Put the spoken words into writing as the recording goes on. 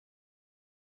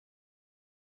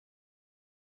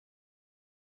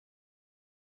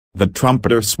The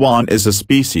trumpeter swan is a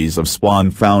species of swan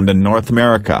found in North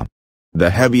America. The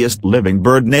heaviest living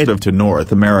bird native to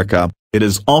North America, it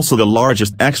is also the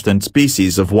largest extant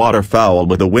species of waterfowl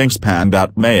with a wingspan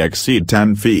that may exceed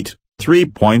 10 feet,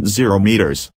 3.0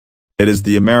 meters. It is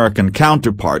the American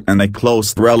counterpart and a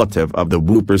close relative of the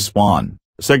whooper swan,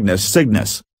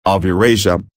 Cygnus, of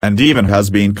Eurasia, and even has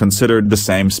been considered the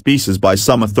same species by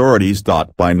some authorities. By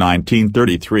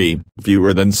 1933,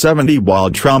 fewer than 70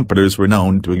 wild trumpeters were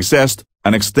known to exist,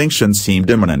 and extinction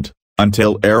seemed imminent,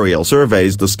 until aerial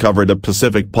surveys discovered a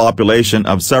Pacific population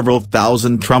of several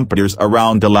thousand trumpeters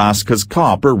around Alaska's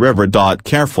Copper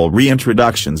River.Careful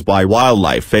reintroductions by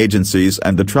wildlife agencies,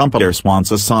 and the Trumpeter Swan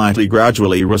Society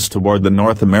gradually restored the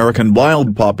North American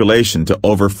wild population to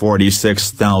over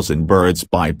 46,000 birds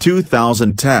by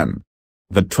 2010.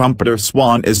 The trumpeter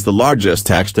swan is the largest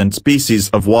extant species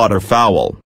of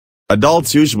waterfowl.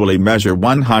 Adults usually measure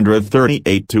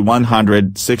 138 to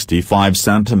 165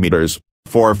 centimeters,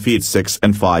 4 feet 6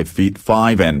 and 5 feet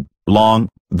 5 in, long,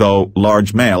 though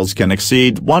large males can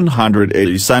exceed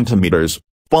 180 centimeters,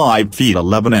 5 feet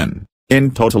 11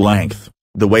 in total length.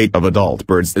 The weight of adult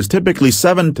birds is typically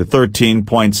 7 to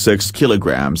 13.6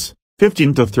 kilograms,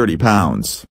 15 to 30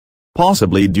 pounds.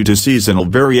 Possibly due to seasonal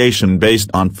variation based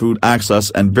on food access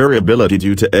and variability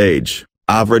due to age,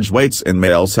 average weights in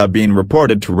males have been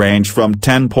reported to range from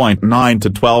 10.9 to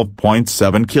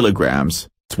 12.7 kilograms,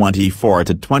 24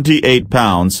 to 28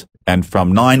 pounds, and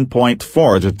from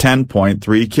 9.4 to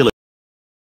 10.3 kilograms.